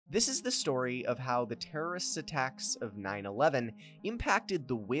This is the story of how the terrorist attacks of 9/11 impacted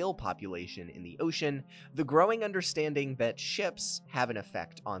the whale population in the ocean, the growing understanding that ships have an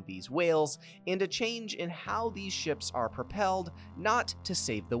effect on these whales, and a change in how these ships are propelled, not to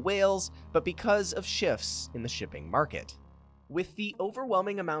save the whales, but because of shifts in the shipping market. With the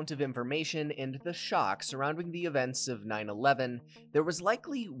overwhelming amount of information and the shock surrounding the events of 9/11, there was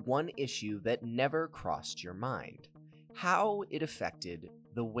likely one issue that never crossed your mind: how it affected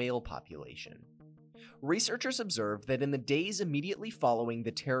the whale population. Researchers observed that in the days immediately following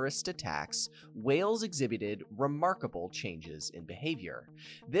the terrorist attacks, whales exhibited remarkable changes in behavior.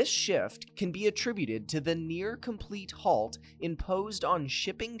 This shift can be attributed to the near complete halt imposed on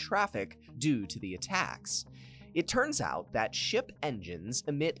shipping traffic due to the attacks. It turns out that ship engines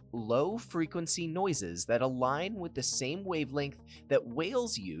emit low-frequency noises that align with the same wavelength that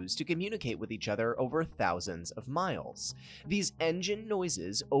whales use to communicate with each other over thousands of miles. These engine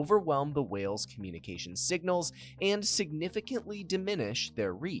noises overwhelm the whales' communication signals and significantly diminish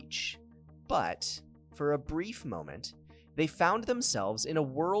their reach. But, for a brief moment, they found themselves in a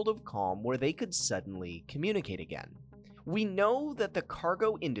world of calm where they could suddenly communicate again. We know that the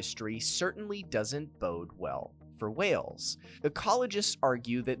cargo industry certainly doesn't bode well for whales. Ecologists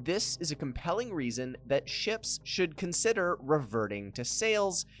argue that this is a compelling reason that ships should consider reverting to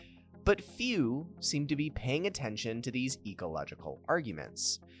sails, but few seem to be paying attention to these ecological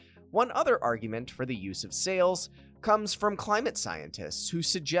arguments. One other argument for the use of sails comes from climate scientists who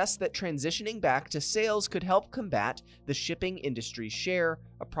suggest that transitioning back to sails could help combat the shipping industry's share,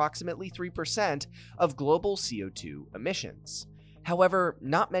 approximately 3%, of global CO2 emissions. However,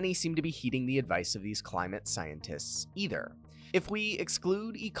 not many seem to be heeding the advice of these climate scientists either. If we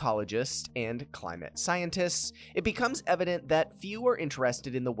exclude ecologists and climate scientists, it becomes evident that few are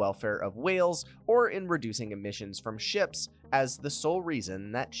interested in the welfare of whales or in reducing emissions from ships as the sole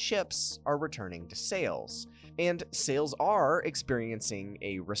reason that ships are returning to sails. And sails are experiencing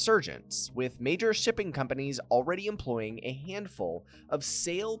a resurgence, with major shipping companies already employing a handful of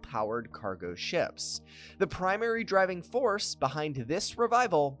sail-powered cargo ships. The primary driving force behind this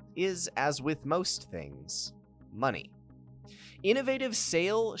revival is, as with most things, money. Innovative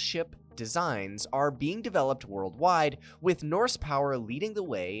sail ship designs are being developed worldwide, with Norse Power leading the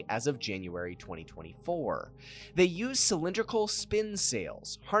way as of January 2024. They use cylindrical spin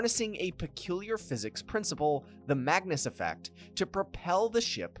sails, harnessing a peculiar physics principle, the Magnus effect, to propel the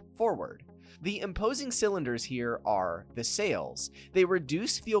ship forward. The imposing cylinders here are the sails. They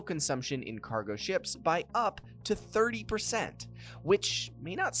reduce fuel consumption in cargo ships by up to 30%, which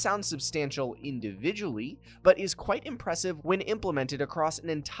may not sound substantial individually, but is quite impressive when implemented across an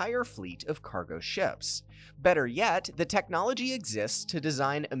entire fleet of cargo ships. Better yet, the technology exists to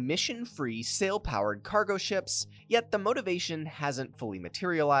design emission-free sail-powered cargo ships, yet the motivation hasn't fully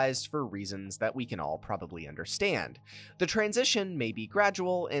materialized for reasons that we can all probably understand. The transition may be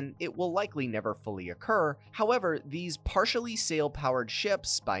gradual, and it will likely never fully occur. However, these partially sail-powered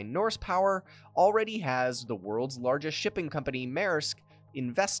ships by Norse Power already has the world's largest shipping company, Maersk,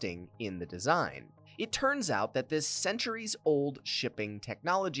 investing in the design. It turns out that this centuries-old shipping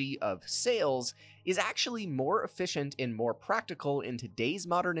technology of sails is actually more efficient and more practical in today's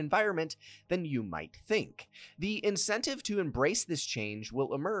modern environment than you might think. The incentive to embrace this change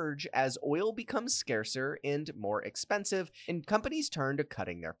will emerge as oil becomes scarcer and more expensive, and companies turn to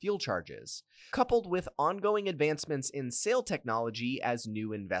cutting their fuel charges. Coupled with ongoing advancements in sail technology as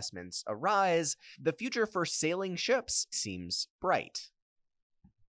new investments arise, the future for sailing ships seems bright.